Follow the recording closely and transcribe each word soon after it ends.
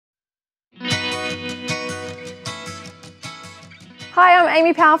Hi, I'm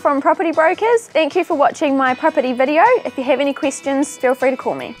Amy Powell from Property Brokers. Thank you for watching my property video. If you have any questions, feel free to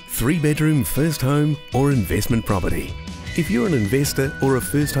call me. 3-bedroom first home or investment property. If you're an investor or a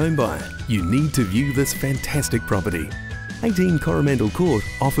first home buyer, you need to view this fantastic property. 18 Coromandel Court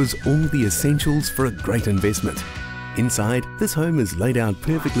offers all the essentials for a great investment. Inside, this home is laid out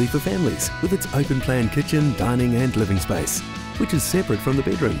perfectly for families with its open plan kitchen, dining and living space, which is separate from the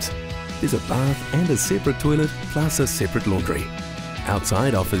bedrooms. There's a bath and a separate toilet plus a separate laundry.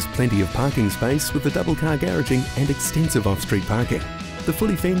 Outside offers plenty of parking space with the double car garaging and extensive off-street parking. The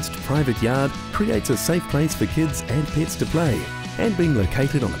fully fenced private yard creates a safe place for kids and pets to play, and being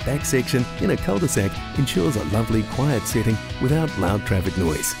located on a back section in a cul-de-sac ensures a lovely quiet setting without loud traffic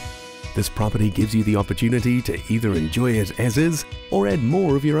noise. This property gives you the opportunity to either enjoy it as is or add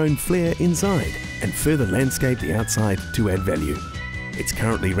more of your own flair inside and further landscape the outside to add value. It's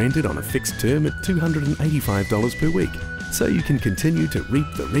currently rented on a fixed term at $285 per week, so you can continue to reap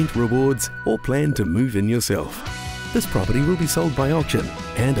the rent rewards or plan to move in yourself. This property will be sold by auction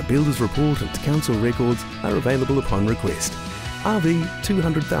and a builder's report and council records are available upon request. RV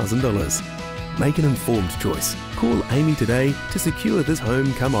 $200,000. Make an informed choice. Call Amy today to secure this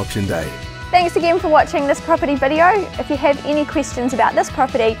home come auction day. Thanks again for watching this property video. If you have any questions about this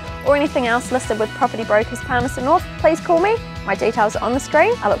property or anything else listed with Property Brokers Palmerston North, please call me. My details are on the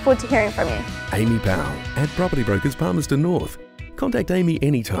screen. I look forward to hearing from you. Amy Powell at Property Brokers Palmerston North. Contact Amy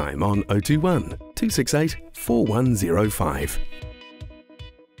anytime on 021 268 4105.